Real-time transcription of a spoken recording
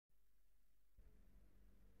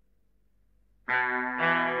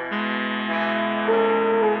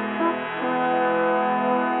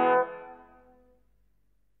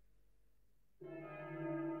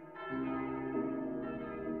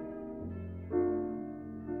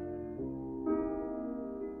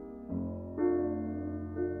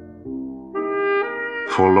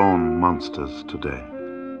Forlorn monsters today.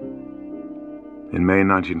 In May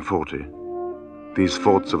 1940, these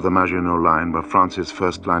forts of the Maginot Line were France's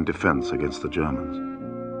first-line defense against the Germans.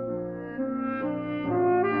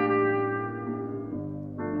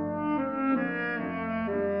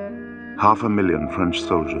 Half a million French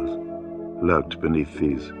soldiers lurked beneath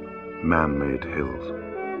these man-made hills.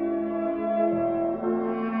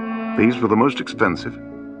 These were the most expensive,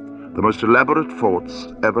 the most elaborate forts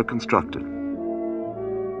ever constructed.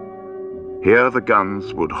 Here the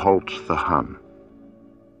guns would halt the Hun,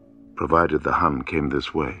 provided the Hun came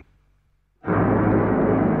this way.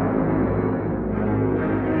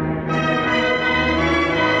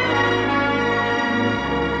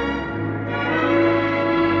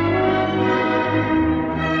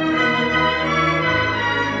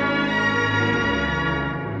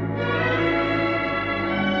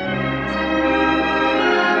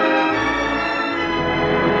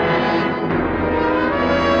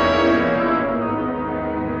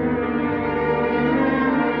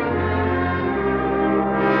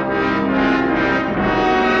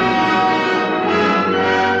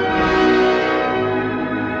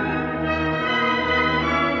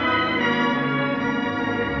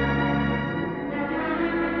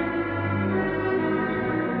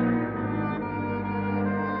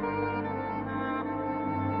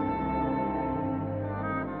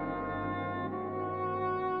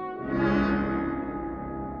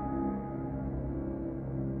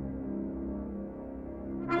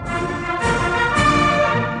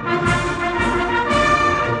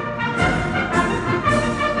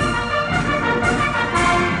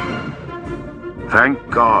 Thank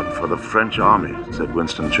God for the French army, said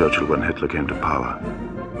Winston Churchill when Hitler came to power.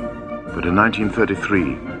 But in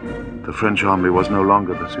 1933, the French army was no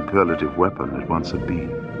longer the superlative weapon it once had been.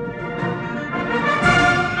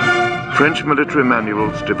 French military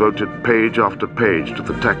manuals devoted page after page to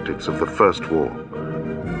the tactics of the First War.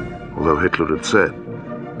 Although Hitler had said,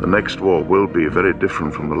 the next war will be very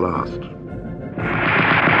different from the last.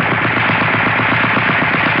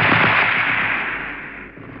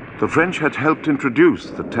 The French had helped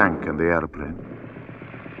introduce the tank and the aeroplane,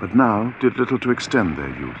 but now did little to extend their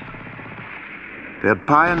use. They had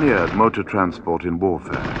pioneered motor transport in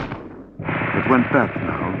warfare, but went back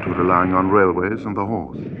now to relying on railways and the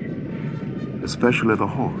horse, especially the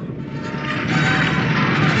horse.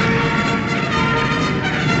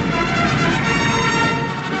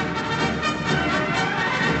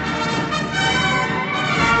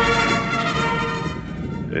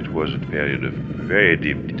 It was a period of very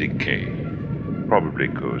deep decay, probably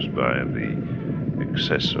caused by the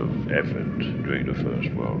excess of effort during the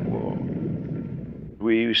First World War.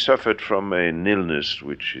 We suffered from an illness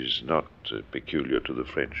which is not peculiar to the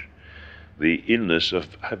French, the illness of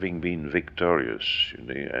having been victorious,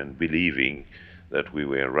 and believing that we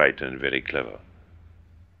were right and very clever.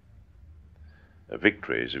 A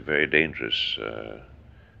victory is a very dangerous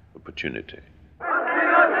opportunity.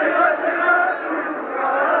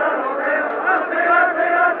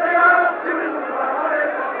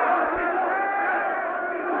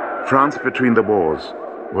 France between the wars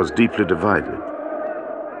was deeply divided.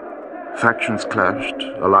 Factions clashed,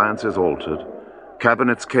 alliances altered,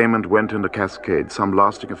 cabinets came and went in a cascade, some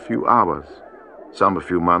lasting a few hours, some a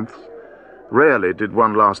few months. Rarely did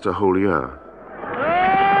one last a whole year.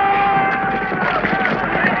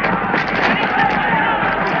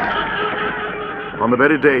 On the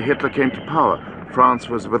very day Hitler came to power, France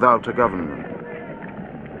was without a government.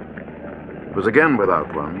 It was again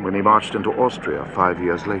without one when he marched into Austria 5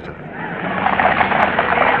 years later.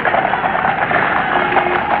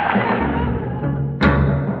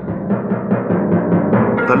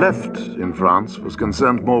 The left in France was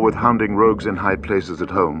concerned more with hounding rogues in high places at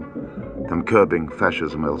home than curbing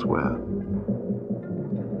fascism elsewhere.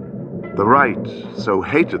 The right so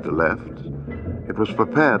hated the left, it was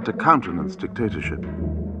prepared to countenance dictatorship.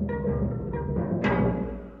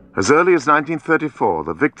 As early as 1934,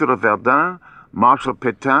 the victor of Verdun, Marshal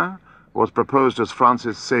Pétain, was proposed as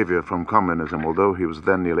France's savior from communism, although he was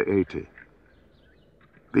then nearly 80.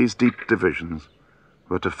 These deep divisions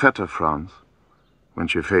were to fetter France when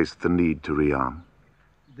she faced the need to rearm.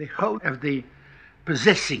 The whole of the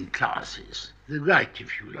possessing classes, the right,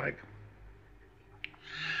 if you like,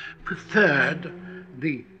 preferred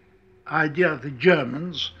the idea of the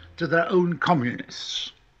Germans to their own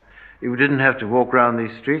communists. You didn't have to walk around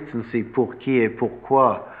these streets and see pour qui et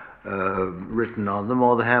pourquoi written on them,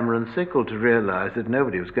 or the hammer and sickle, to realize that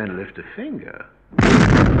nobody was going to lift a finger.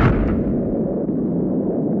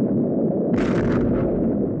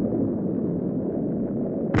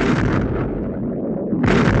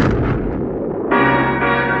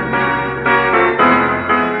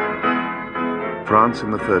 France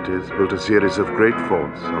in the 30s built a series of great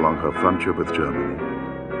forts along her frontier with Germany.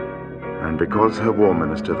 And because her war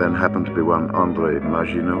minister then happened to be one André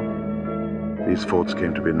Maginot, these forts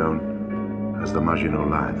came to be known as the Maginot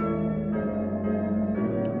Line.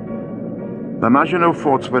 The Maginot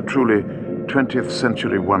forts were truly 20th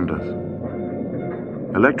century wonders.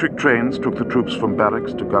 Electric trains took the troops from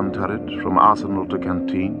barracks to gun turret, from arsenal to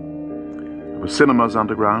canteen. There were cinemas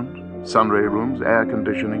underground, sunray rooms, air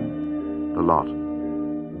conditioning, the lot.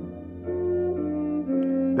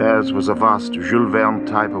 Theirs was a vast Jules Verne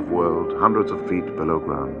type of world, hundreds of feet below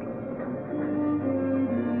ground.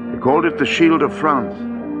 They called it the Shield of France.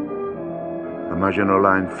 The Maginot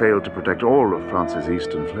Line failed to protect all of France's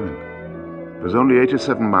eastern flank. It was only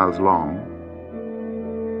 87 miles long,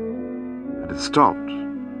 and it stopped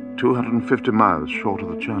 250 miles short of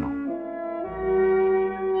the Channel.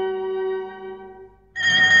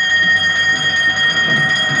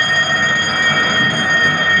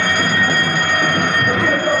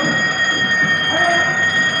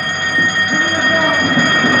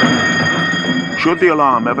 Should the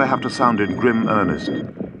alarm ever have to sound in grim earnest,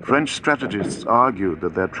 French strategists argued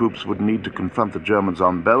that their troops would need to confront the Germans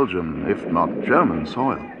on Belgian, if not German,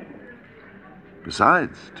 soil.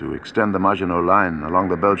 Besides, to extend the Maginot Line along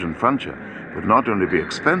the Belgian frontier would not only be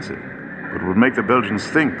expensive, but would make the Belgians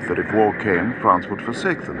think that if war came, France would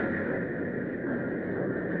forsake them.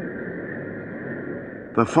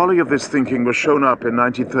 The folly of this thinking was shown up in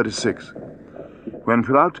 1936, when,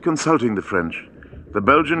 without consulting the French, the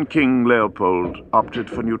Belgian King Leopold opted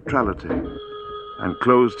for neutrality and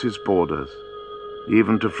closed his borders,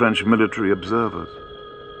 even to French military observers.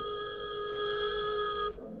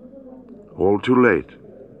 All too late,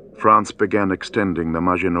 France began extending the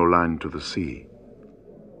Maginot Line to the sea.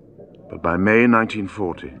 But by May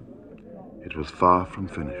 1940, it was far from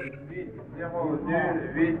finished.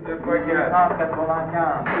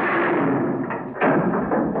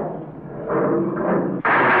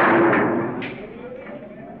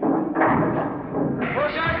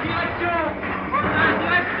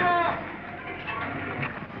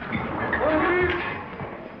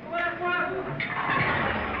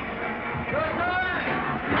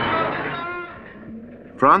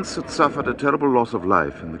 France had suffered a terrible loss of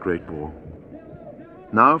life in the Great War.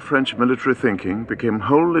 Now French military thinking became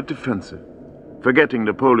wholly defensive, forgetting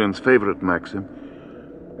Napoleon's favorite maxim,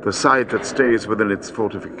 the side that stays within its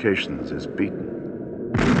fortifications is beaten.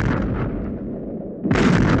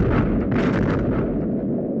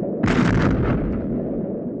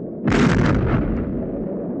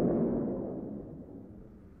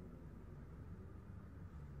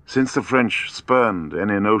 Since the French spurned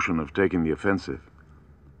any notion of taking the offensive,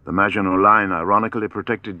 the Maginot Line ironically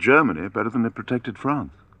protected Germany better than it protected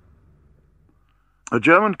France. A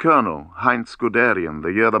German colonel, Heinz Guderian,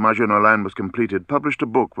 the year the Maginot Line was completed, published a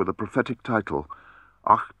book with a prophetic title,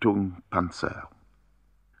 Achtung Panzer,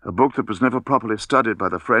 a book that was never properly studied by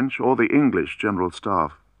the French or the English General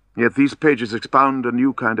Staff. Yet these pages expound a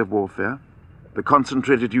new kind of warfare, the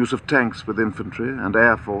concentrated use of tanks with infantry and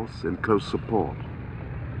air force in close support.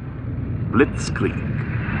 Blitzkrieg.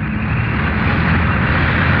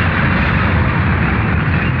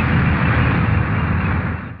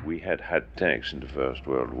 Had tanks in the First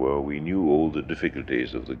World War, we knew all the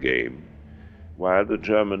difficulties of the game, while the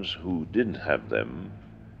Germans who didn't have them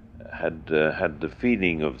had the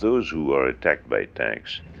feeling of those who are attacked by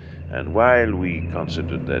tanks. And while we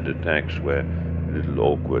considered that the tanks were a little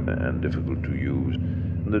awkward and difficult to use,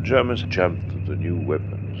 the Germans jumped to the new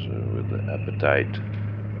weapons with the appetite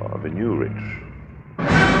of a new rich.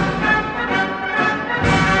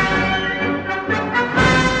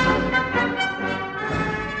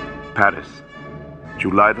 Paris,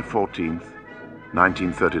 July the 14th,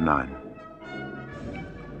 1939.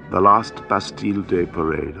 The last Bastille Day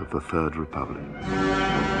parade of the Third Republic.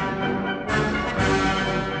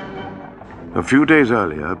 A few days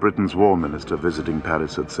earlier, Britain's war minister visiting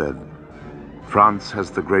Paris had said, "France has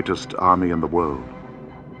the greatest army in the world."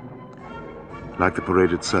 Like the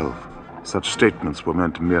parade itself, such statements were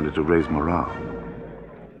meant merely to raise morale.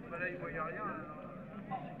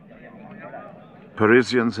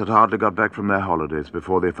 Parisians had hardly got back from their holidays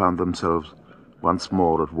before they found themselves once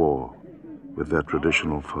more at war with their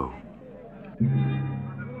traditional foe.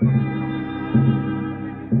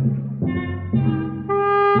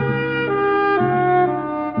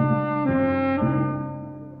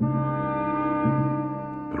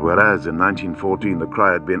 as in 1914 the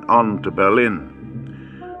cry had been on to Berlin.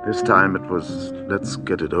 This time it was, let's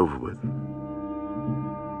get it over with.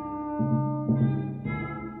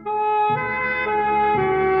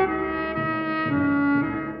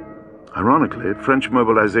 Ironically, French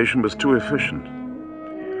mobilization was too efficient.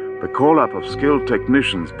 The call-up of skilled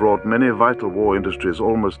technicians brought many vital war industries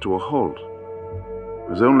almost to a halt. It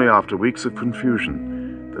was only after weeks of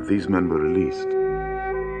confusion that these men were released.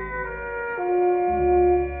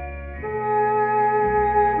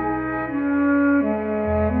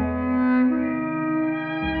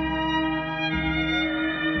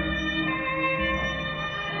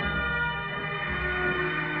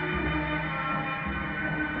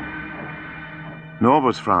 Nor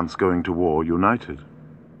was France going to war united.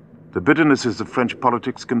 The bitternesses of French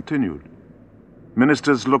politics continued.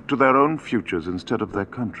 Ministers looked to their own futures instead of their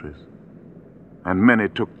country's, and many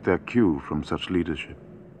took their cue from such leadership.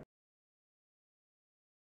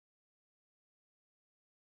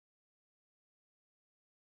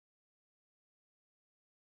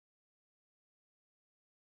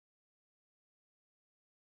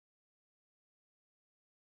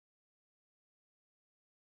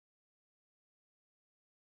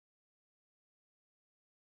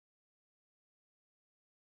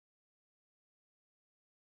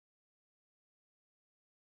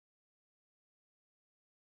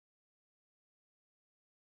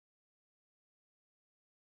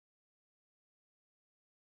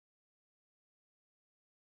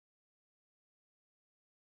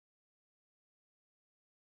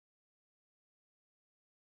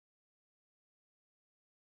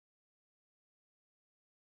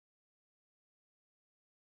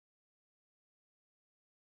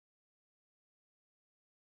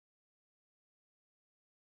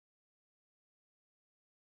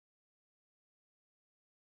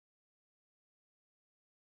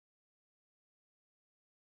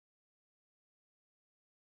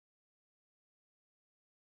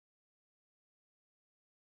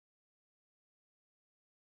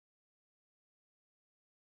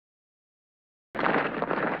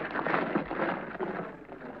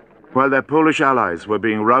 While their Polish allies were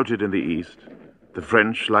being routed in the east, the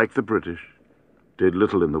French, like the British, did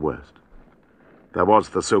little in the west. There was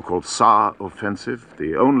the so-called Saar Offensive,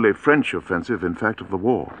 the only French offensive, in fact, of the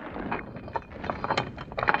war.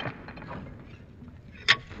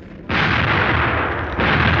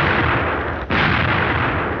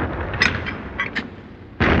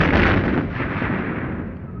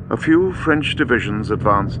 A few French divisions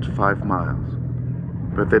advanced 5 miles.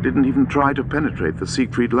 But they didn't even try to penetrate the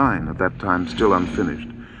Siegfried Line, at that time still unfinished.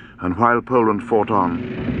 And while Poland fought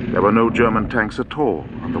on, there were no German tanks at all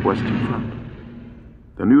on the Western Front.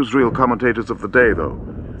 The newsreel commentators of the day, though,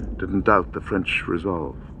 didn't doubt the French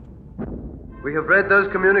resolve. We have read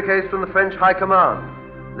those communiques from the French High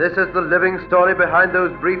Command. This is the living story behind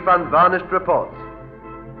those brief, unvarnished reports.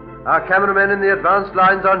 Our cameramen in the advanced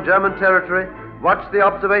lines on German territory watch the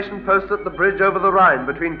observation posts at the bridge over the Rhine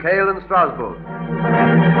between Kiel and Strasbourg.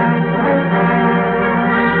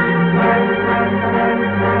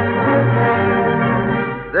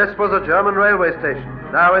 This was a German railway station,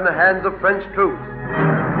 now in the hands of French troops.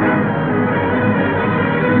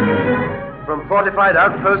 From fortified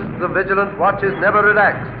outposts, the vigilant watch is never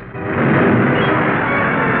relaxed.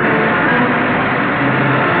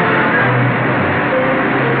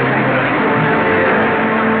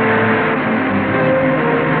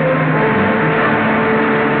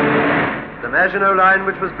 The Maginot Line,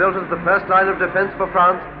 which was built as the first line of defense for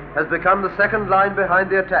France, has become the second line behind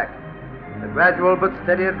the attack. The gradual but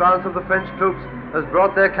steady advance of the French troops has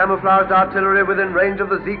brought their camouflaged artillery within range of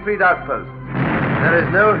the Siegfried outposts. There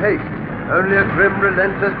is no haste, only a grim,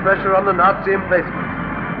 relentless pressure on the Nazi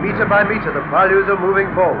emplacements. Meter by meter, the poilus are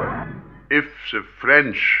moving forward. If the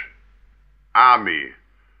French army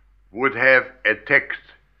would have attacked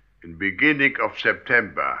in beginning of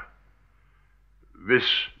September with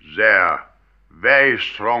their very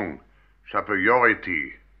strong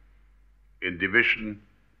superiority in division,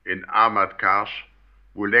 in armored cars,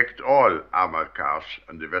 we lacked all armored cars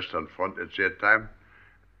on the Western Front at that time,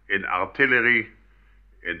 in artillery,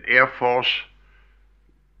 in air force.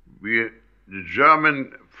 The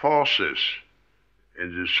German forces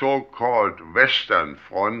in the so-called Western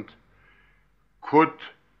Front could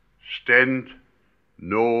stand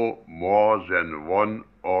no more than 1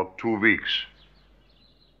 or 2 weeks.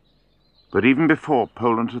 But even before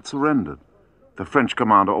Poland had surrendered, the French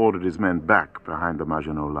commander ordered his men back behind the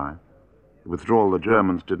Maginot Line. The withdrawal the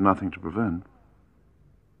Germans did nothing to prevent.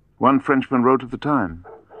 One Frenchman wrote at the time,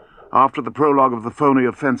 after the prologue of the phony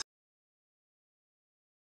offensive,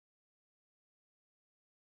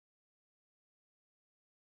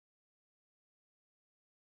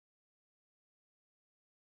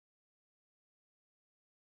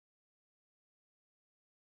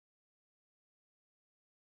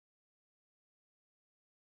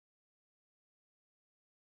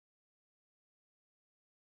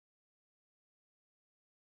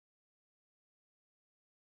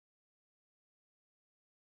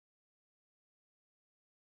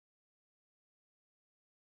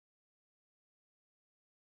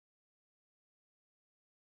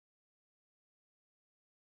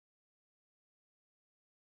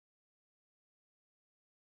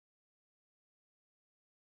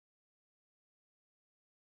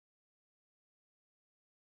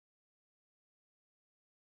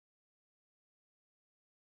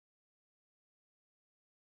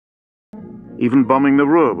 Even bombing the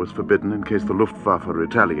Ruhr was forbidden in case the Luftwaffe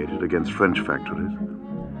retaliated against French factories.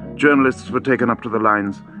 Journalists were taken up to the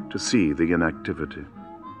lines to see the inactivity.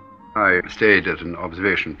 I stayed at an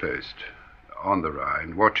observation post on the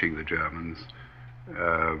Rhine, watching the Germans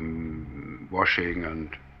washing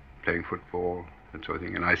and playing football and sort of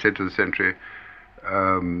thing. And I said to the sentry,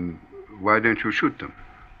 why don't you shoot them?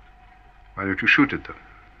 Why don't you shoot at them?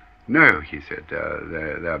 No, he said,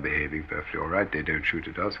 they're behaving perfectly all right. They don't shoot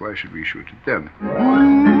at us. Why should we shoot at them?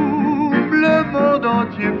 Boum, le monde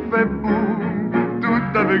entier fait boum,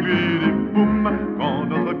 tout avec lui dit boum, quand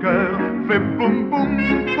notre cœur fait boum, boum, boum,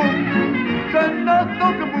 je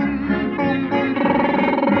n'entends que boum, boum, boum, boum,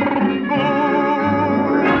 boum.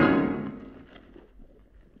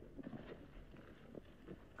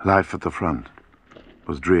 Life at the front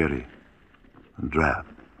was dreary and drab.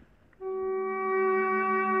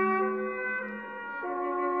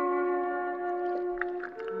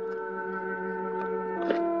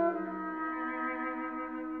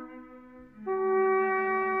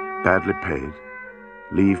 Badly paid,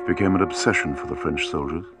 leave became an obsession for the French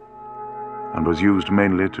soldiers and was used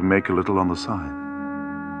mainly to make a little on the side.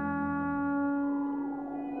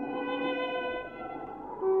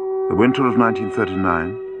 The winter of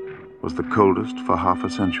 1939 was the coldest for half a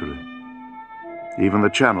century. Even the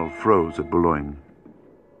Channel froze at Boulogne.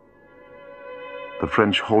 The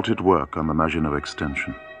French halted work on the Maginot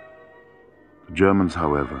extension. The Germans,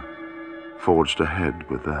 however, forged ahead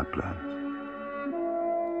with their plans.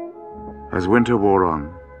 As winter wore on,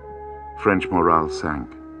 French morale sank.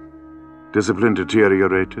 Discipline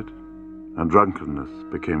deteriorated, and drunkenness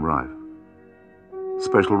became rife.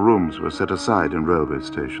 Special rooms were set aside in railway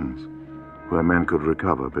stations, where men could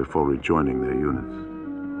recover before rejoining their units.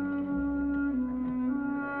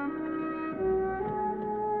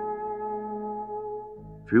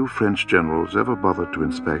 Few French generals ever bothered to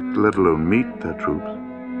inspect, let alone meet their troops.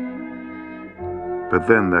 But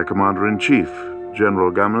then their commander-in-chief,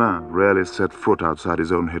 General Gamelin, rarely set foot outside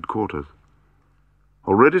his own headquarters.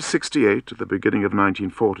 Already 68, at the beginning of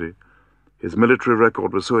 1940, his military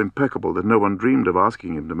record was so impeccable that no one dreamed of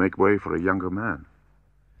asking him to make way for a younger man.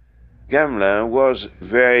 Gamelin was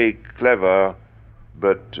very clever,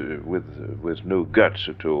 but with no guts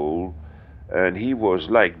at all, and he was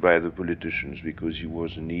liked by the politicians because he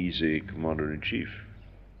was an easy commander-in-chief.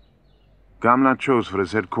 Gamelin chose for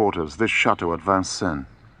his headquarters this chateau at Vincennes,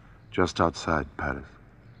 just outside Paris.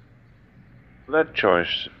 That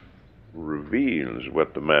choice reveals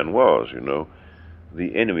what the man was, you know.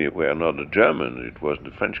 The enemy were not the Germans, it was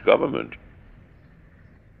the French government.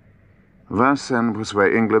 Vincennes was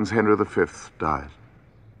where England's Henry V died,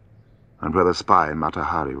 and where the spy Mata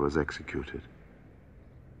Hari was executed.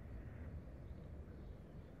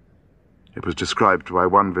 It was described by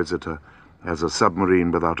one visitor as a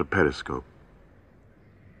submarine without a periscope.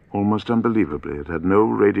 Almost unbelievably, it had no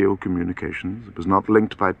radio communications. It was not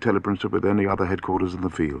linked by teleprinter with any other headquarters in the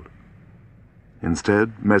field.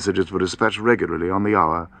 Instead, messages were dispatched regularly on the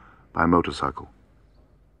hour by motorcycle.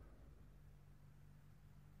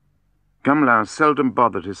 Gamelin seldom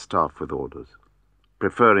bothered his staff with orders,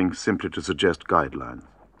 preferring simply to suggest guidelines.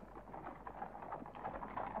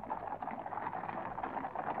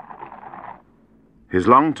 His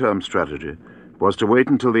long-term strategy was to wait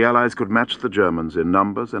until the Allies could match the Germans in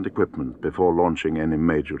numbers and equipment before launching any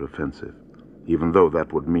major offensive, even though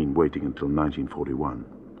that would mean waiting until 1941.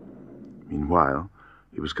 Meanwhile,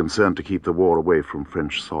 he was concerned to keep the war away from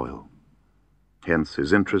French soil. Hence,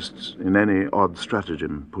 his interests in any odd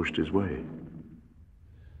stratagem pushed his way.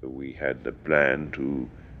 We had the plan to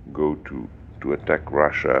go to attack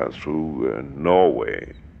Russia through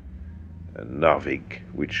Norway, Narvik,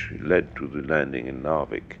 which led to the landing in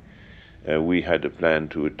Narvik. We had a plan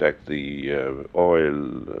to attack the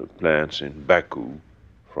oil plants in Baku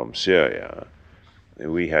from Syria.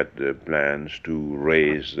 We had plans to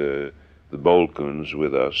raise the Balkans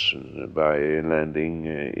with us by landing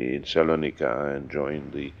in Salonika and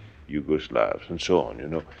join the Yugoslavs and so on, you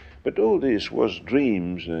know. But all this was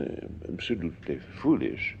dreams, absolutely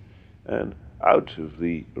foolish and out of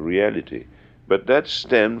the reality. But that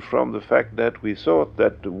stemmed from the fact that we thought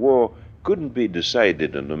that the war couldn't be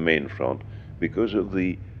decided on the main front because of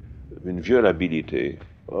the inviolability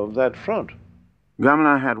of that front.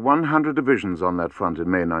 Gamelin had 100 divisions on that front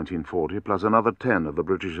in May 1940, plus another 10 of the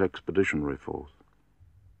British Expeditionary Force.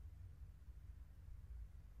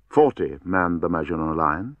 40 manned the Maginot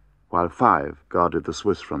Line, while 5 guarded the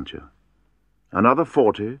Swiss frontier. Another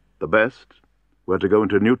 40, the best, were to go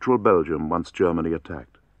into neutral Belgium once Germany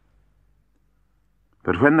attacked.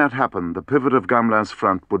 But when that happened, the pivot of Gamelin's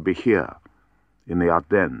front would be here, in the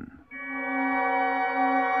Ardennes.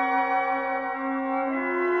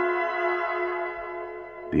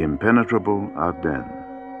 the impenetrable Ardennes.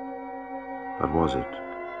 But was it?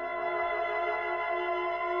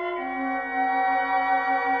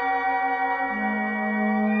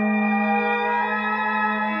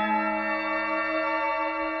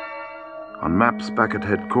 On maps back at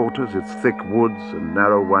headquarters, its thick woods and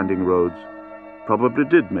narrow winding roads probably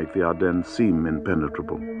did make the Ardennes seem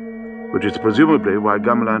impenetrable, which is presumably why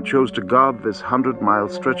Gamelin chose to guard this 100-mile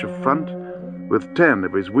stretch of front with 10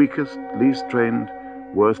 of his weakest, least trained,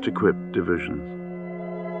 worst equipped divisions.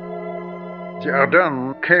 The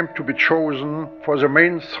Ardennes came to be chosen for the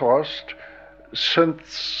main thrust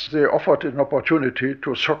since they offered an opportunity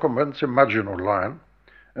to circumvent the Maginot Line.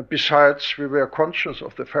 And besides, we were conscious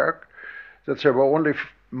of the fact that there were only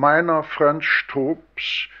minor French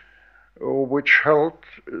troops which held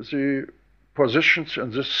the positions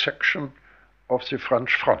in this section of the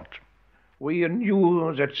French front. We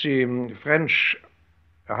knew that the French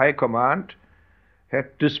High Command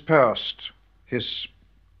had dispersed his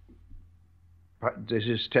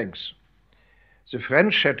tanks. The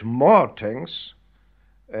French had more tanks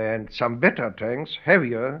and some better tanks,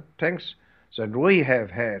 heavier tanks, than we have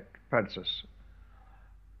had panzers.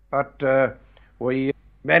 But we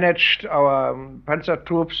managed our panzer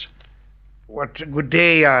troops, what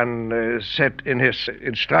Guderian said in his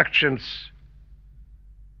instructions: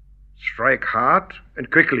 strike hard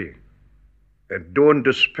and quickly, and don't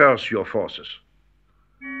disperse your forces.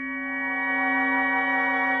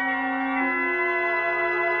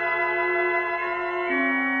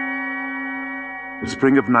 The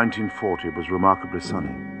spring of 1940 was remarkably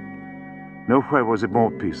sunny. Nowhere was it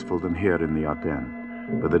more peaceful than here in the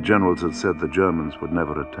Ardennes, where the generals had said the Germans would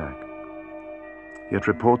never attack. Yet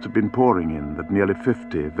reports had been pouring in that nearly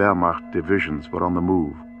 50 Wehrmacht divisions were on the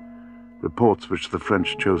move, reports which the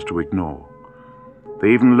French chose to ignore.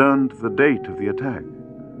 They even learned the date of the attack,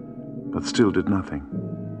 but still did nothing.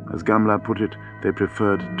 As Gamelin put it, they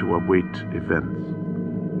preferred to await events.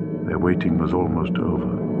 Their waiting was almost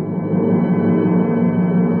over.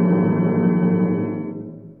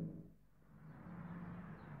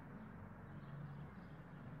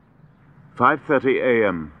 "5:30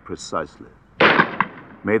 a.m. precisely,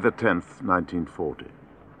 May the 10th, 1940.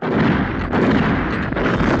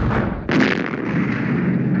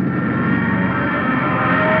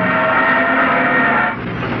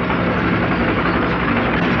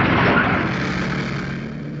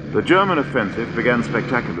 The German offensive began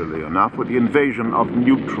spectacularly enough with the invasion of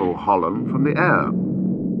neutral Holland from the air.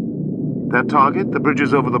 Their target, the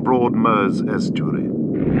bridges over the broad Meuse estuary.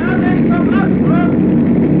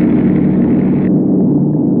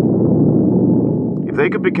 If they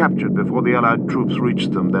could be captured before the Allied troops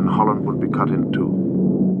reached them, then Holland would be cut in two.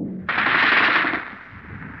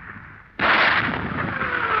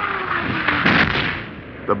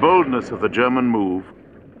 The boldness of the German move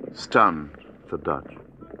stunned the Dutch.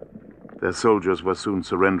 Their soldiers were soon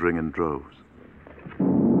surrendering in droves.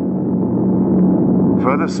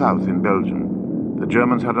 Further south in Belgium, the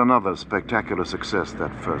Germans had another spectacular success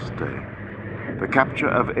that first day. The capture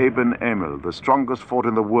of Eben-Emael, the strongest fort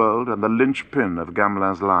in the world and the linchpin of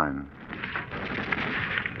Gamelin's line.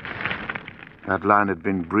 That line had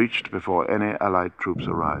been breached before any Allied troops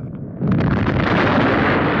arrived.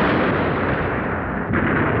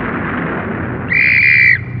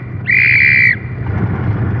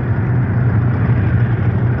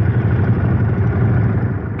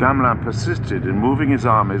 Gamelin persisted in moving his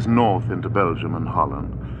armies north into Belgium and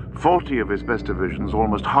Holland. 40 of his best divisions,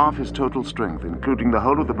 almost half his total strength, including the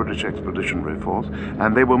whole of the British Expeditionary Force,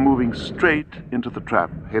 and they were moving straight into the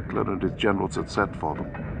trap Hitler and his generals had set for them.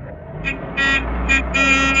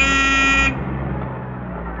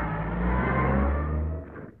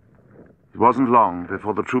 It wasn't long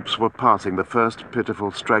before the troops were passing the first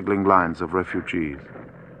pitiful straggling lines of refugees.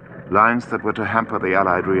 Lines that were to hamper the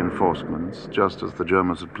Allied reinforcements, just as the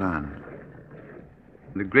Germans had planned.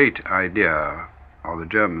 The great idea of the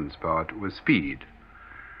Germans' part was speed.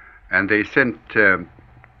 And they sent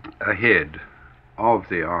ahead of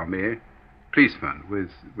the army policemen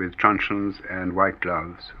with truncheons and white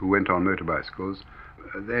gloves who went on motor bicycles.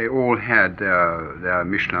 They all had their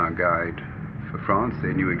Michelin guide for France.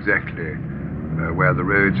 They knew exactly where the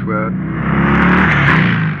roads were.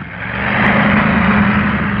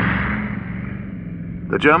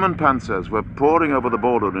 The German panzers were pouring over the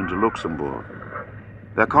border into Luxembourg.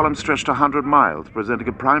 Their column stretched 100 miles, presenting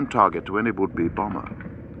a prime target to any would-be bomber.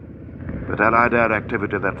 But Allied air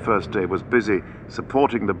activity that first day was busy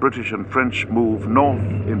supporting the British and French move north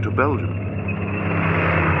into Belgium.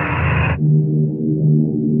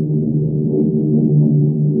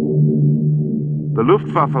 The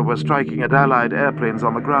Luftwaffe were striking at Allied airplanes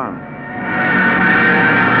on the ground.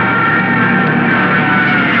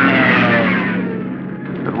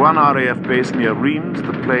 one RAF base near Reims,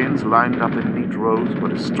 the planes, lined up in neat rows, were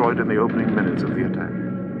destroyed in the opening minutes of the attack.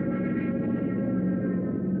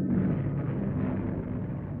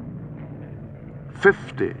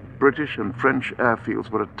 "50 British and French airfields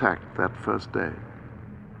were attacked that first day.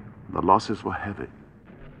 The losses were heavy.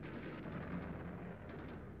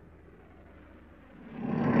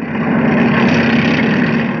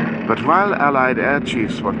 But while Allied air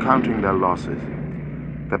chiefs were counting their losses,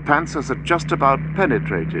 the panzers had just about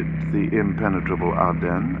penetrated the impenetrable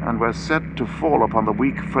Ardennes and were set to fall upon the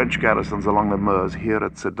weak French garrisons along the Meuse here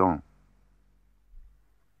at Sedan.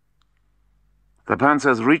 The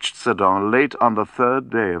panzers reached Sedan late on the third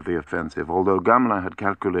day of the offensive, although Gamelin had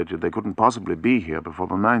calculated they couldn't possibly be here before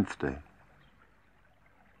the 9th day.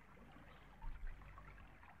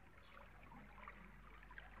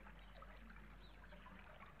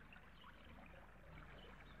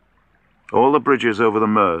 All the bridges over the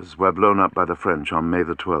Meuse were blown up by the French on May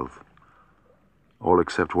the 12th. All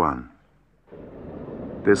except one.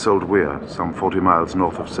 This old weir, some 40 miles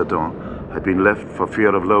north of Sedan, had been left for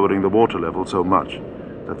fear of lowering the water level so much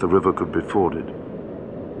that the river could be forded.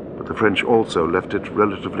 But the French also left it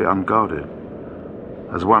relatively unguarded,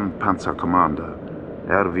 as one panzer commander,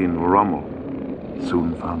 Erwin Rommel,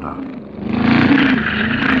 soon found out.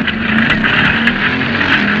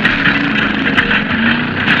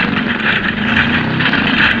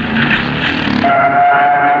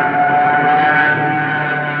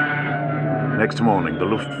 Next morning, the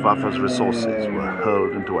Luftwaffe's resources were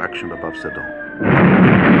hurled into action above Sedan.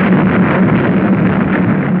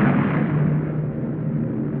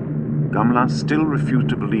 Gamelin still refused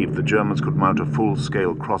to believe the Germans could mount a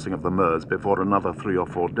full-scale crossing of the Meuse before another 3 or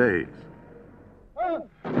 4 days.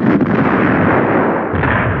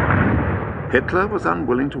 Hitler was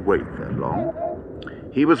unwilling to wait that long.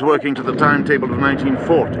 He was working to the timetable of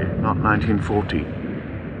 1940, not 1914.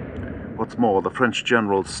 What's more, the French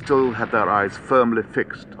generals still had their eyes firmly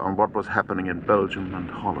fixed on what was happening in Belgium and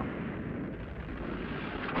Holland.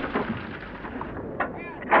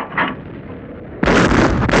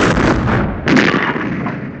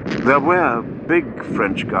 There were big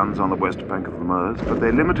French guns on the west bank of the Meuse, but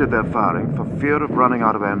they limited their firing for fear of running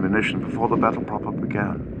out of ammunition before the battle proper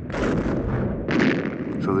began.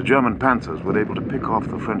 So the German panzers were able to pick off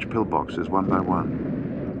the French pillboxes one by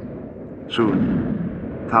one. Soon,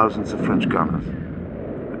 thousands of French gunners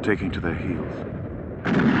were taking to their heels.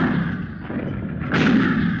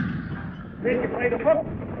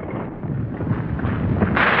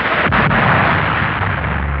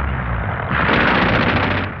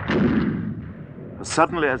 As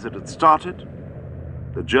suddenly as it had started,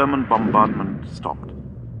 the German bombardment stopped.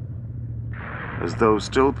 As though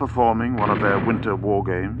still performing one of their winter war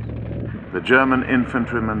games, the German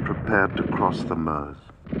infantrymen prepared to cross the Meuse.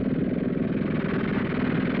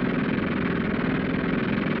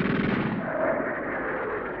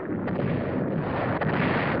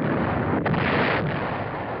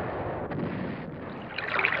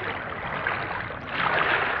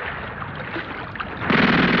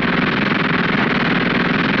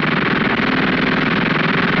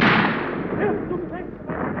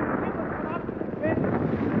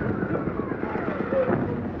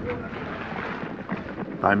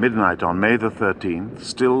 By midnight on May the 13th,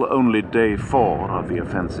 still only day 4 of the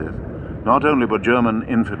offensive, not only were German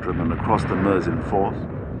infantrymen across the Meuse in force,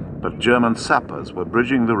 but German sappers were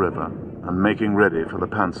bridging the river and making ready for the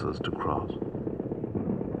panzers to cross.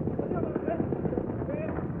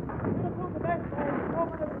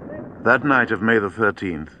 That night of May the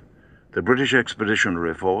 13th, the British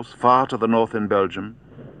Expeditionary Force, far to the north in Belgium,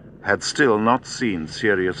 had still not seen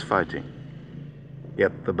serious fighting.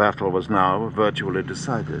 Yet the battle was now virtually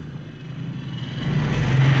decided.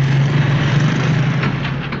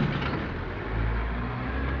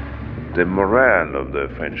 The morale of the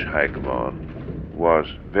French High Command was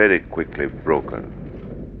very quickly broken.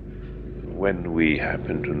 When we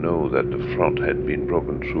happened to know that the front had been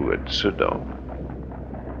broken through at Sedan,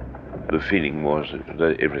 the feeling was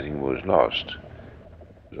that everything was lost.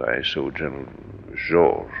 I saw General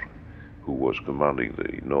Georges, who was commanding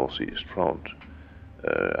the Northeast Front.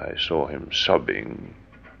 I saw him sobbing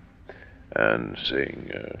and saying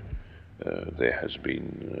there has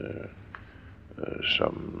been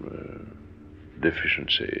some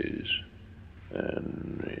deficiencies,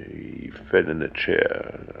 and he fell in a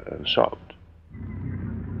chair and sobbed.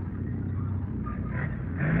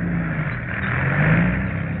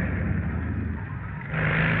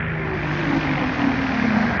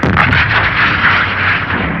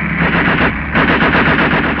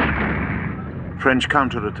 French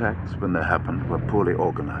counterattacks, when they happened, were poorly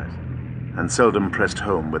organized and seldom pressed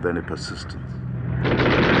home with any persistence.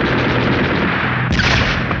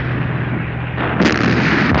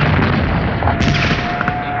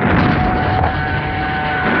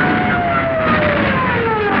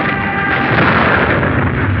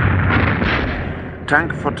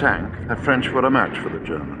 Tank for tank, the French were a match for the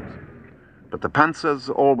Germans. But the panzers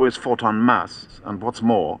always fought en masse, and what's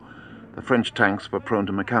more, the French tanks were prone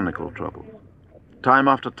to mechanical trouble. Time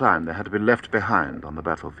after time, they had to be left behind on the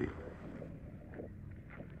battlefield.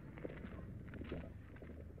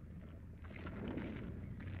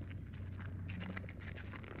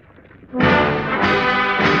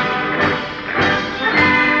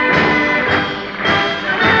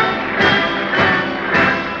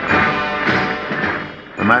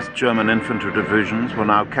 The massed German infantry divisions were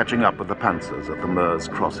now catching up with the panzers at the Meuse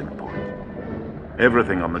crossing point.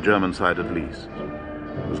 Everything on the German side, at least,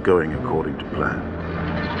 was going according to plan.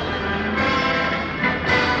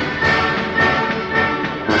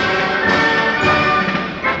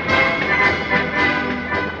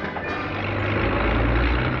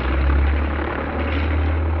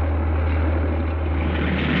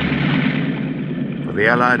 For the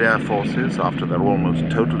Allied air forces, after their almost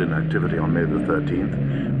total inactivity on May the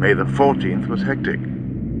 13th, May the 14th was hectic.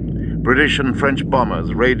 British and French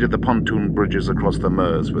bombers raided the pontoon bridges across the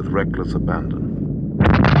Meuse with reckless abandon.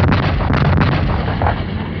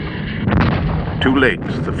 Too late,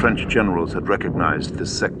 the French generals had recognized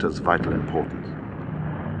this sector's vital importance.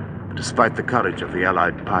 But despite the courage of the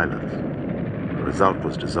Allied pilots, the result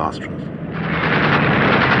was disastrous.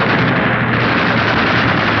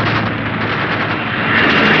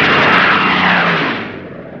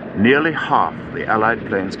 Nearly half the Allied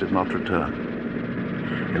planes did not return.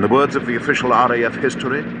 In the words of the official RAF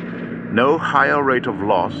history, no higher rate of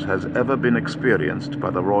loss has ever been experienced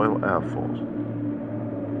by the Royal Air Force.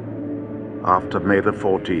 After May the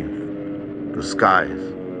 14th, the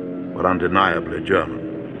skies were undeniably German.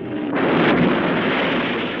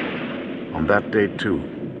 On that day, too,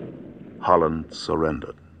 Holland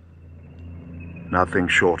surrendered. Nothing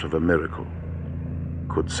short of a miracle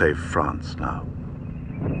could save France now.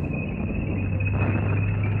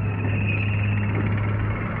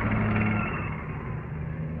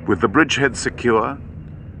 With the bridgehead secure,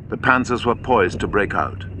 the panzers were poised to break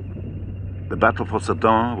out. The battle for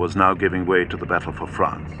Sedan was now giving way to the battle for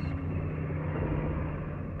France.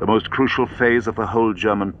 The most crucial phase of the whole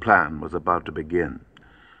German plan was about to begin,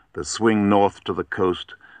 the swing north to the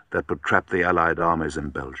coast that would trap the Allied armies in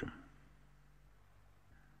Belgium.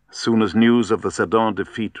 As soon as news of the Sedan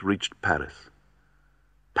defeat reached Paris,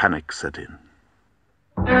 panic set in.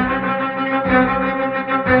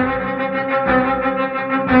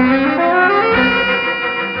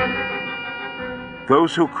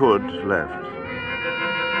 Those who could left.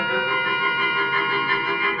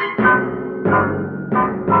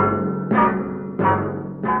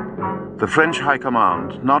 The French High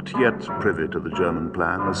Command, not yet privy to the German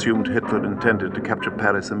plan, assumed Hitler intended to capture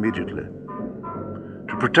Paris immediately.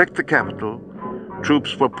 To protect the capital,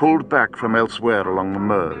 troops were pulled back from elsewhere along the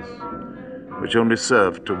Meuse, which only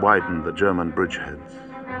served to widen the German bridgeheads.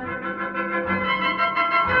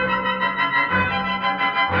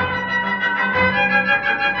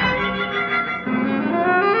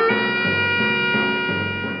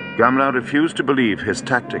 Gamelin refused to believe his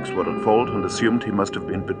tactics were at fault and assumed he must have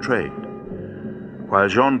been betrayed. While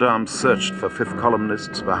gendarmes searched for fifth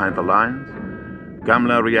columnists behind the lines,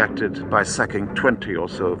 Gamelin reacted by sacking 20 or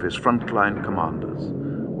so of his frontline commanders,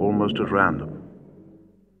 almost at random.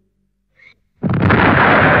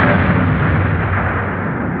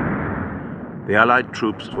 The Allied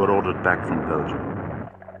troops were ordered back from Belgium,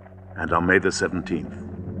 and on May the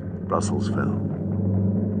 17th, Brussels fell.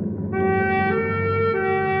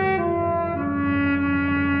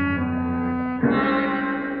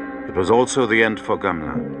 It was also the end for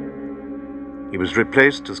Gamelin. He was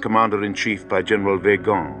replaced as commander-in-chief by General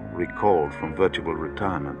Weygand, recalled from virtual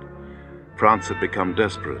retirement. France had become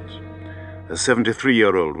desperate. A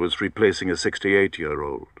 73-year-old was replacing a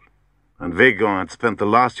 68-year-old. And Weygand had spent the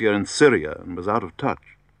last year in Syria and was out of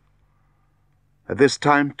touch. At this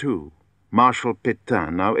time, too, Marshal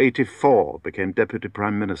Pétain, now 84, became deputy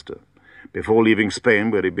prime minister. Before leaving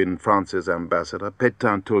Spain, where he'd been France's ambassador,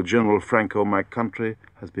 Pétain told General Franco, "My country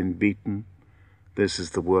has been beaten. This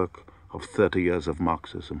is the work of 30 years of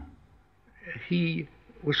Marxism." He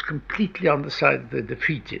was completely on the side of the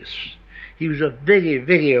defeatists. He was a very,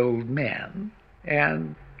 very old man,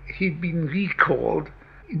 and he'd been recalled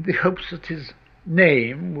in the hopes that his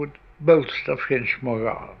name would bolster French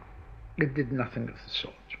morale. It did nothing of the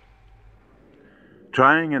sort.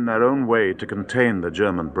 Trying in their own way to contain the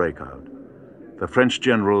German breakout, the French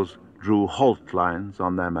generals drew halt lines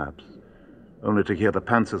on their maps, only to hear the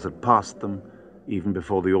panzers had passed them even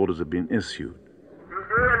before the orders had been issued.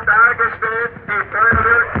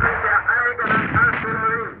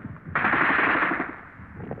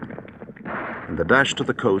 In the dash to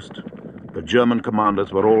the coast, the German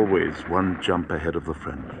commanders were always one jump ahead of the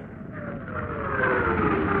French.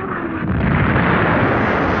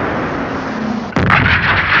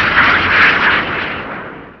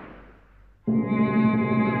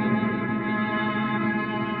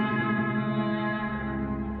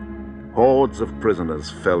 Hordes of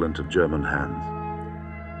prisoners fell into German hands.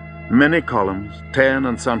 Many columns, 10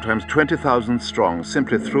 and sometimes 20,000 strong,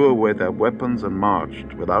 simply threw away their weapons and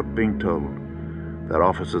marched, without being told, their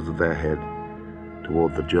officers at their head,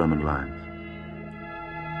 toward the German lines.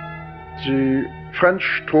 The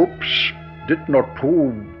French troops did not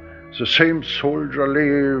prove the same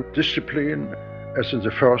soldierly discipline as in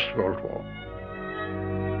the First World War.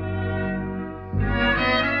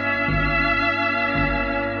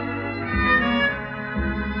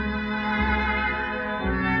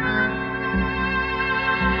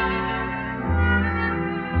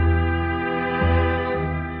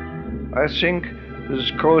 I think this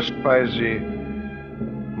is caused by the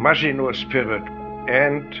Maginot spirit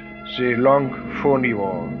and the long phony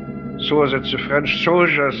war, so that the French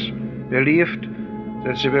soldiers believed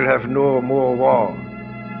that they will have no more war.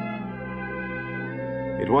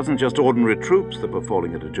 It wasn't just ordinary troops that were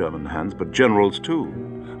falling into German hands, but generals too.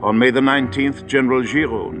 On May the 19th, General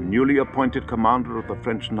Giraud, newly appointed commander of the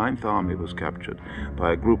French 9th Army, was captured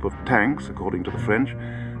by a group of tanks, according to the French,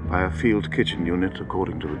 by a field kitchen unit,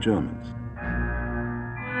 according to the Germans.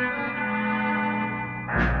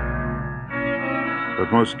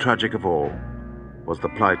 But most tragic of all was the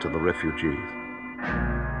plight of the refugees.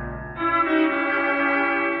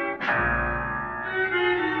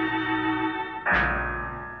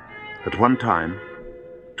 At one time,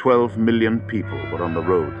 12 million people were on the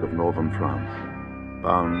roads of northern France,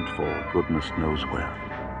 bound for goodness knows where.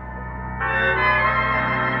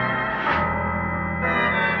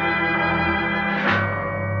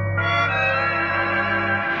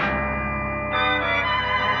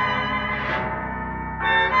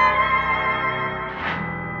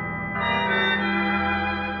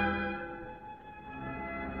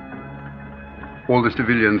 All the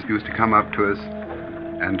civilians used to come up to us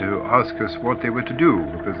and to ask us what they were to do,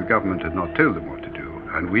 because the government had not told them what to do.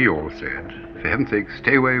 And we all said, for heaven's sake,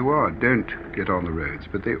 stay where you are, don't get on the roads.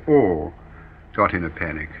 But they all got in a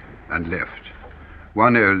panic and left.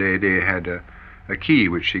 One old lady had a key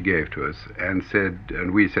which she gave to us and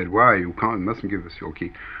we said, why, you mustn't give us your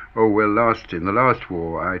key. Oh, well, in the last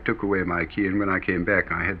war, I took away my key, and when I came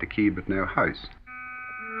back, I had the key but no house.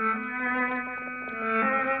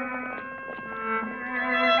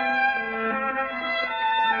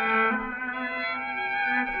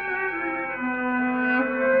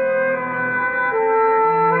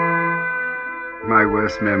 My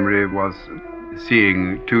worst memory was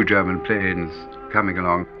seeing 2 German planes coming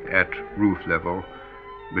along at roof level,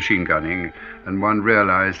 machine gunning, and one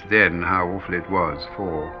realized then how awful it was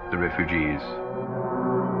for the refugees.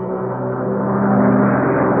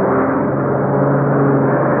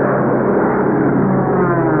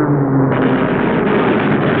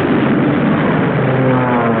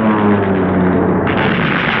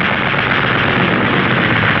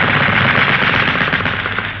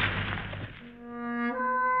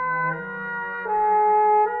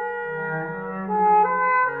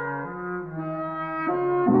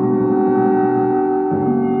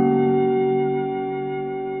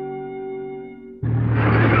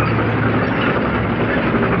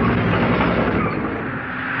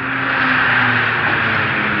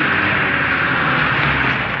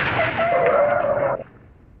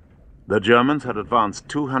 The Germans had advanced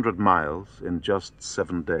 200 miles in just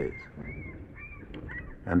 7 days.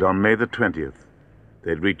 And on May the 20th,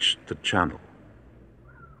 they'd reached the Channel.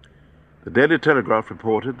 The Daily Telegraph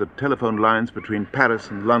reported that telephone lines between Paris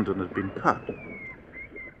and London had been cut.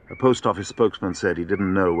 A post office spokesman said he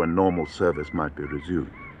didn't know when normal service might be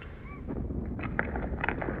resumed.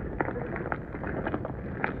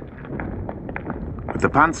 With the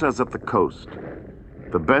panzers at the coast,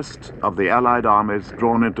 the best of the Allied armies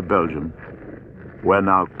drawn into Belgium were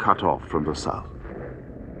now cut off from the south.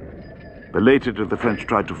 Belatedly, the French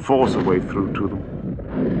tried to force a way through to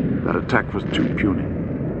them. Their attack was too puny.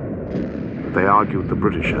 But they argued the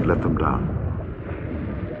British had let them down.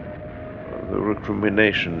 The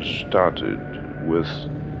recriminations started with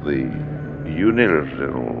the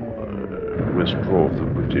unilateral withdrawal of the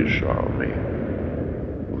British army.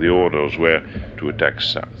 The orders were to attack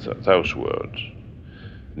southwards,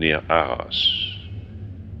 near Arras.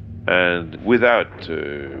 And without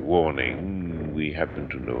warning, we happened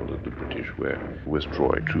to know that the British were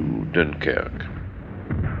withdrawing to Dunkirk.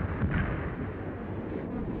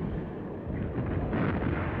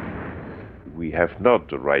 We we have not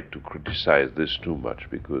the right to criticize this too much,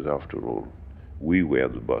 because after all, we were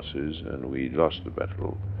the bosses and we lost the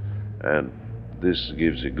battle. And this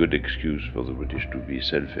gives a good excuse for the British to be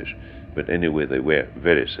selfish. But anyway, they were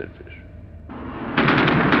very selfish.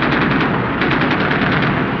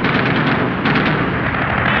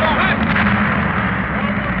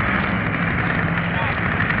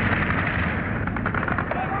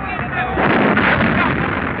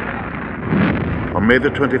 On May the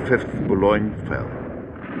 25th, Boulogne fell.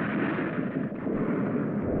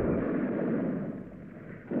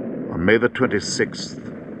 On May the 26th,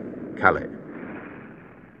 Calais.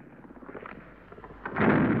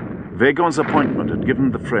 Weygand's appointment had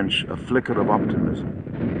given the French a flicker of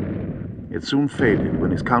optimism. It soon faded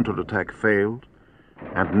when his counterattack failed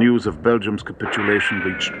and news of Belgium's capitulation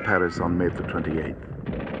reached Paris on May the 28th.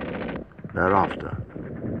 Thereafter,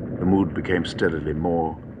 the mood became steadily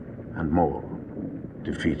more and more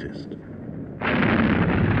defeatist.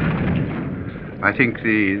 I think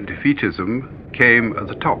the defeatism came at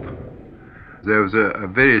the top. There was a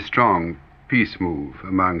very strong peace move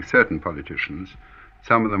among certain politicians.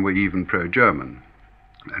 Some of them were even pro-German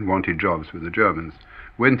and wanted jobs with the Germans.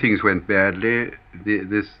 When things went badly,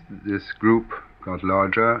 this group got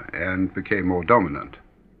larger and became more dominant.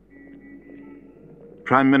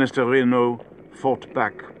 Prime Minister Reynaud fought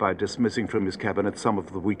back by dismissing from his cabinet some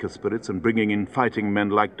of the weaker spirits and bringing in fighting men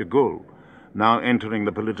like de Gaulle, now entering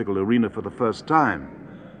the political arena for the first time.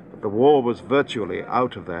 But the war was virtually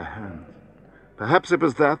out of their hands. Perhaps it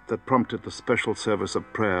was that prompted the special service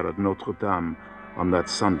of prayer at Notre Dame on that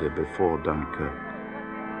Sunday before Dunkirk.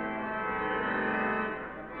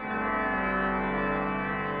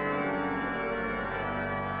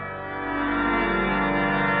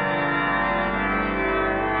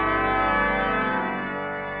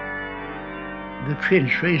 The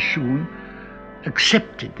French very soon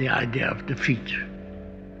accepted the idea of defeat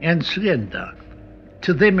and surrender.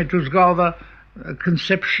 To them it was rather a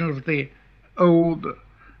conception of the old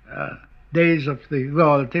days of the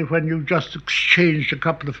royalty, when you just exchanged a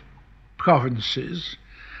couple of provinces,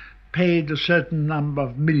 paid a certain number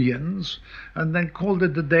of millions, and then called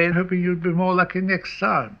it a day, hoping you'd be more lucky next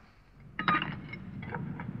time.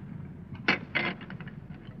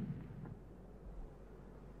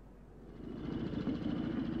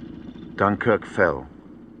 Dunkirk fell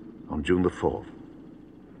on June the 4th.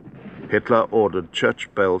 Hitler ordered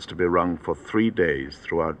church bells to be rung for 3 days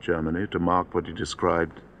throughout Germany to mark what he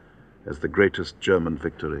described as the greatest German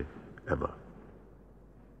victory ever.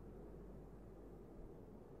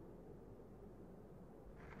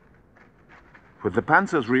 With the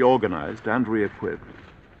panzers reorganized and re-equipped,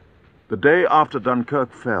 the day after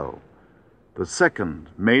Dunkirk fell, the second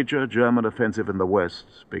major German offensive in the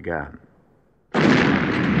West began.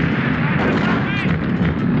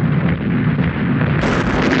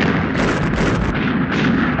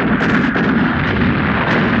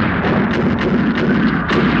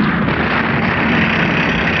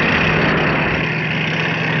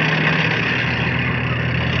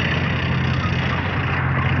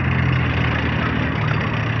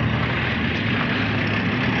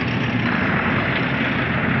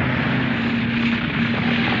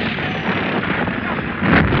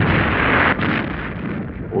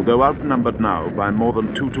 Although outnumbered now by more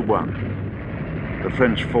than 2 to 1, the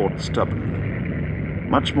French fought stubbornly,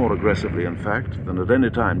 much more aggressively, in fact, than at any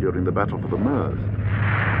time during the Battle for the Meuse.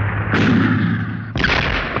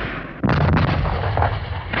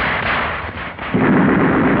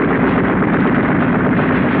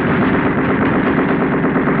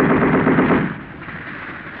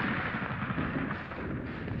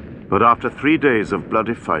 But after 3 days of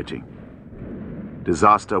bloody fighting,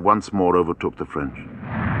 disaster once more overtook the French.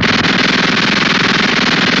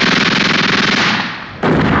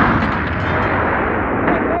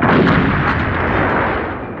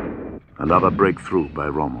 Another breakthrough by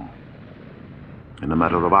Rommel. In a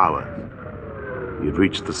matter of hours, he had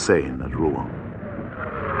reached the Seine at Rouen.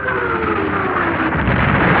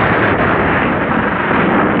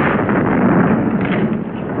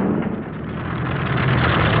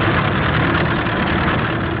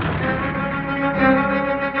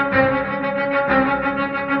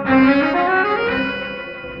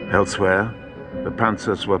 Elsewhere, the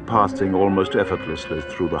panzers were passing almost effortlessly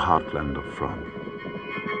through the heartland of France.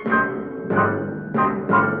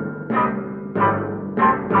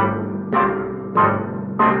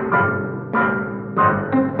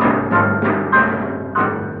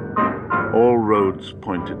 All roads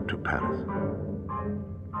pointed to Paris.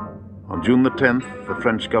 On June the 10th, the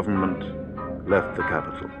French government left the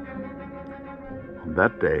capital. On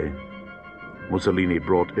that day, Mussolini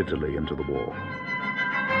brought Italy into the war.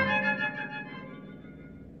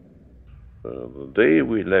 The day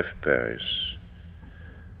we left Paris,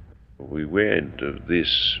 we went to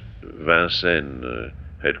this Vincennes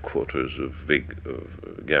headquarters of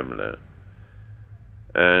Gamelin,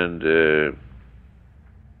 and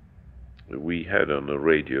we had on the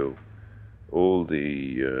radio all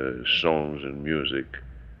the songs and music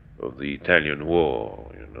of the Italian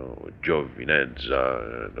War, you know,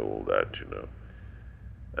 Giovinezza and all that, you know.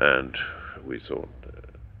 And we thought,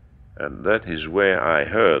 and that is where I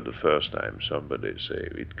heard the first time somebody say,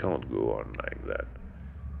 it can't go on like that.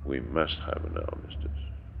 We must have an armistice.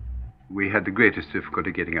 We had the greatest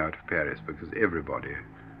difficulty getting out of Paris because everybody,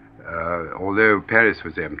 although Paris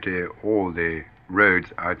was empty, all the roads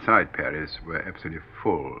outside Paris were absolutely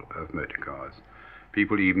full of motor cars.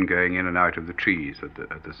 People even going in and out of the trees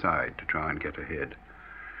at the side to try and get ahead.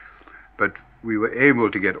 But we were able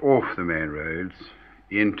to get off the main roads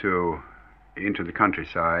into the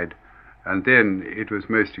countryside, and then it was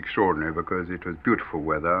most extraordinary because it was beautiful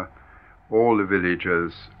weather. All the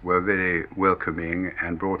villagers were very welcoming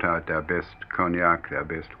and brought out their best cognac, their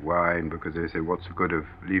best wine, because they said, what's the good of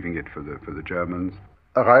leaving it for the Germans?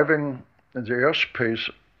 Arriving in the airspace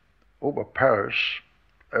over Paris,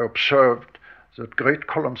 I observed that great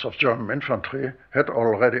columns of German infantry had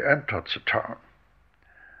already entered the town.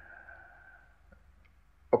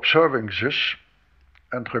 Observing this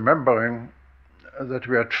and remembering that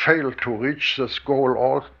we had failed to reach this goal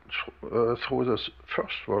all through the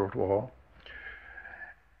First World War,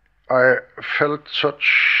 I felt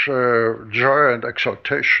such joy and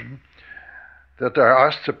exultation that I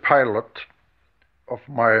asked the pilot of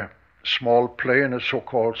my small plane, a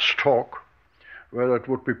so-called Stork, whether it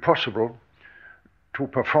would be possible to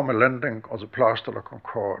perform a landing on the Place de la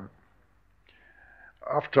Concorde.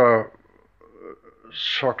 After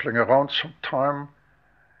circling around some time,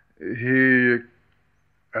 he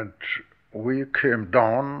and we came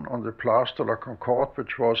down on the Place de la Concorde,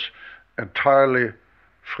 which was entirely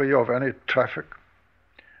free of any traffic,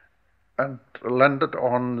 and landed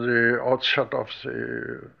on the outset of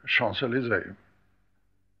the Champs-Élysées.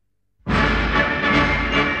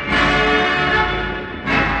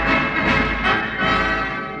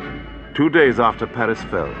 Two days after Paris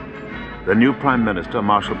fell, the new Prime Minister,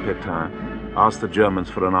 Marshal Pétain, asked the Germans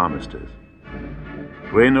for an armistice.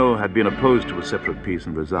 Reynaud had been opposed to a separate peace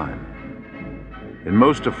and resigned. In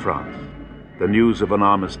most of France, the news of an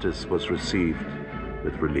armistice was received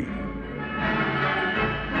with relief.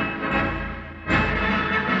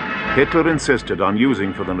 Hitler insisted on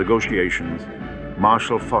using for the negotiations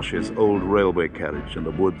Marshal Foch's old railway carriage in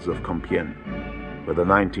the woods of Compiègne, where the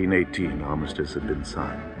 1918 armistice had been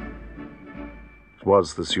signed. It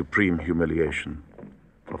was the supreme humiliation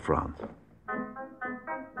for France.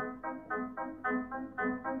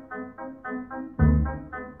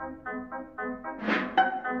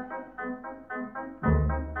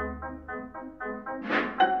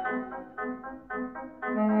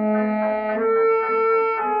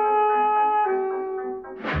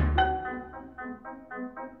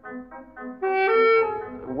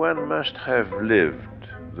 One must have lived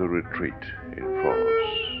the retreat in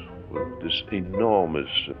France with this enormous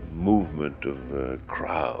movement of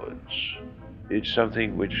crowds. It's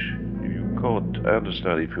something which you can't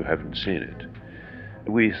understand if you haven't seen it.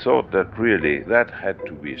 We thought that really that had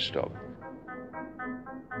to be stopped.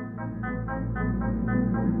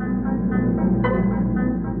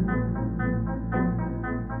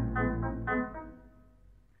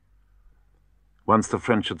 Once the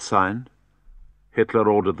French had signed, Hitler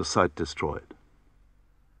ordered the site destroyed.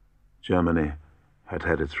 Germany had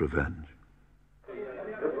had its revenge.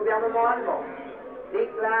 Le gouvernement allemand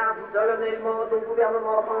déclare solennellement au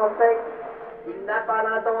gouvernement français qu'il n'a pas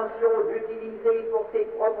l'intention d'utiliser pour ses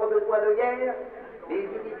propres besoins de guerre les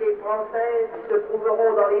unités françaises qui se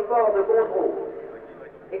trouveront dans les ports de contrôle.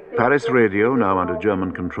 Paris radio, now under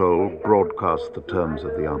German control, broadcast the terms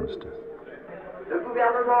of the armistice. Le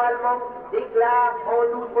gouvernement allemand déclare en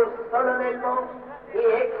outre solennellement et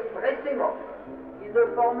expressément qu'il ne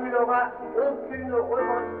formulera aucune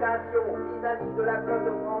revendication vis-à-vis de la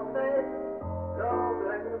flotte française lors de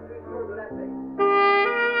la conclusion de la paix.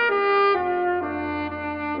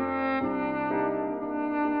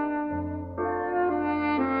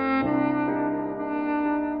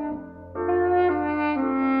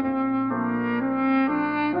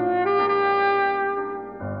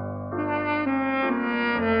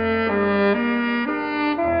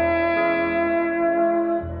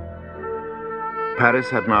 Paris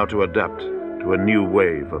had now to adapt to a new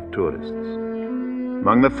wave of tourists.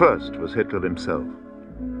 Among the first was Hitler himself,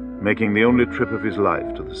 making the only trip of his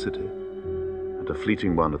life to the city, and a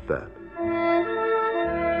fleeting one at that.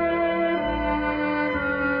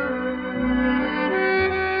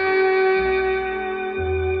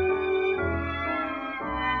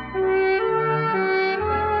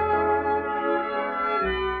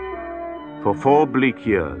 For 4 bleak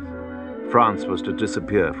years, France was to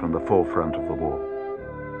disappear from the forefront of the war.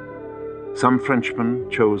 Some Frenchmen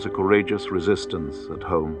chose a courageous resistance at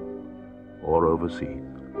home or overseas.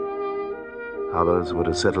 Others were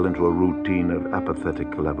to settle into a routine of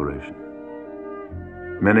apathetic collaboration.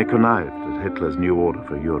 Many connived at Hitler's new order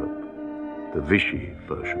for Europe, the Vichy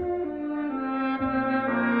version.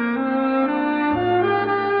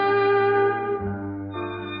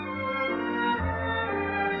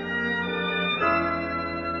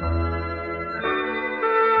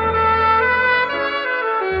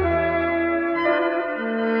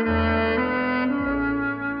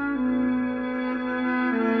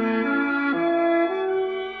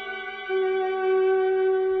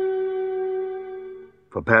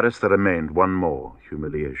 For Paris, there remained one more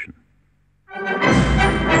humiliation.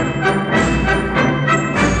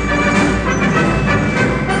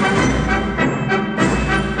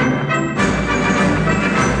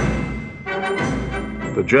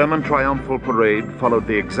 The German triumphal parade followed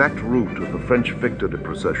the exact route of the French victory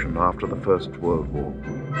procession after the First World War.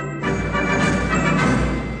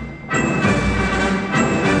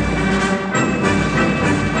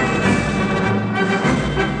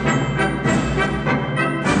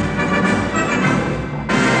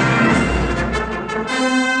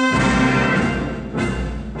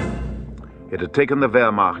 It had taken the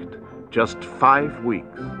Wehrmacht just 5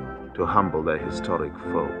 weeks to humble their historic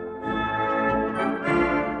foe.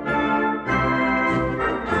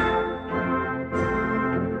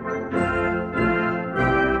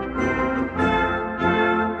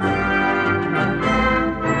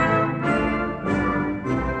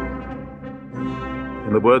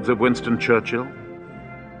 In the words of Winston Churchill,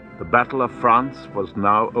 the Battle of France was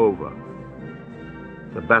now over.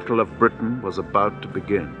 The Battle of Britain was about to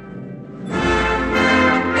begin.